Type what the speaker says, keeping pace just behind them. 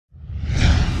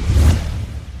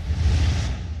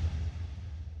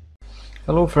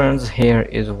Hello friends, here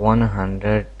is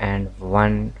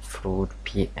 101 fruit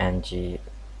PNG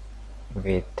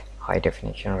with high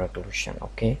definition resolution.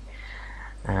 Okay,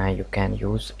 you can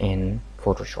use in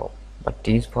Photoshop, but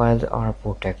these files are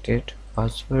protected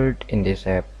password in this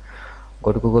app.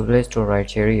 Go to Google Play Store, write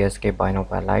Sheri escape buy now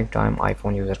for lifetime.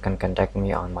 iPhone user can contact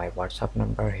me on my WhatsApp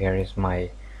number. Here is my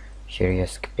Sheri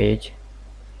escape page.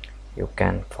 You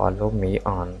can follow me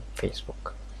on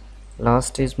Facebook.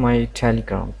 Last is my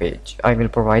Telegram page. I will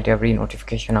provide every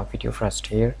notification of video first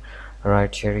here.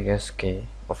 Right, Sheri SK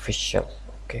official.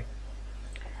 Okay.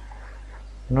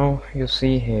 Now you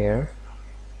see here.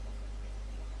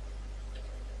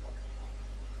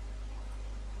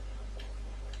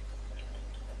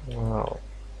 Wow.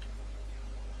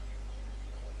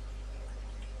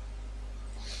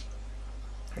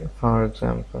 For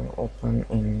example, open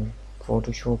in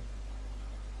Photoshop.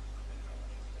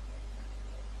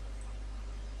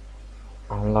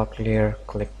 Unlock layer,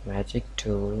 click magic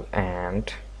tool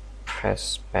and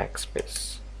press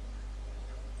backspace.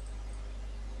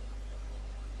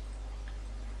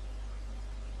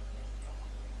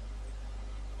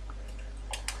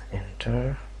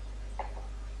 Enter.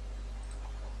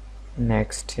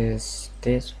 Next is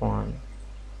this one.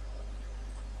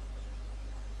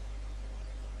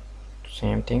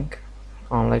 Same thing.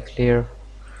 Unlock layer,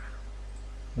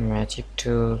 magic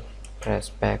tool,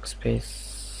 press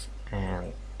backspace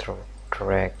and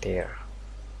drag there,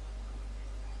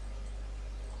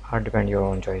 or depend your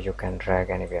own choice, you can drag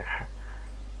anywhere.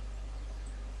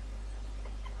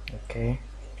 Okay,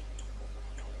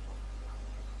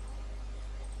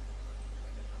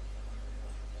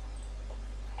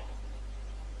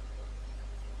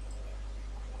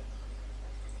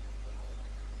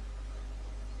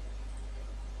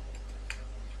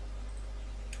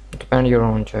 depend your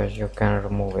own choice, you can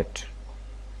remove it.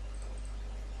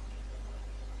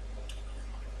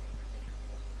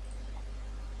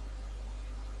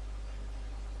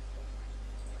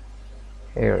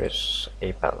 Here is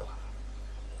Apple.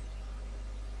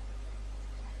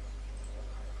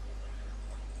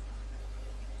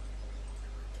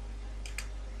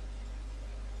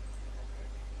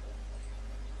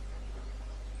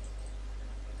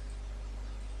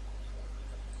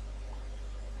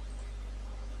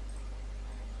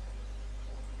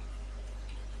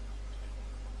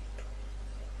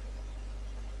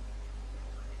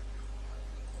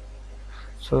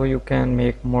 So you can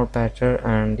make more better,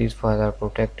 and these files are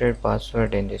protected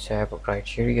password in this app. Write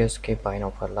Sheri escape buy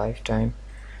now for lifetime.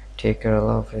 Take care,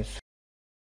 love it.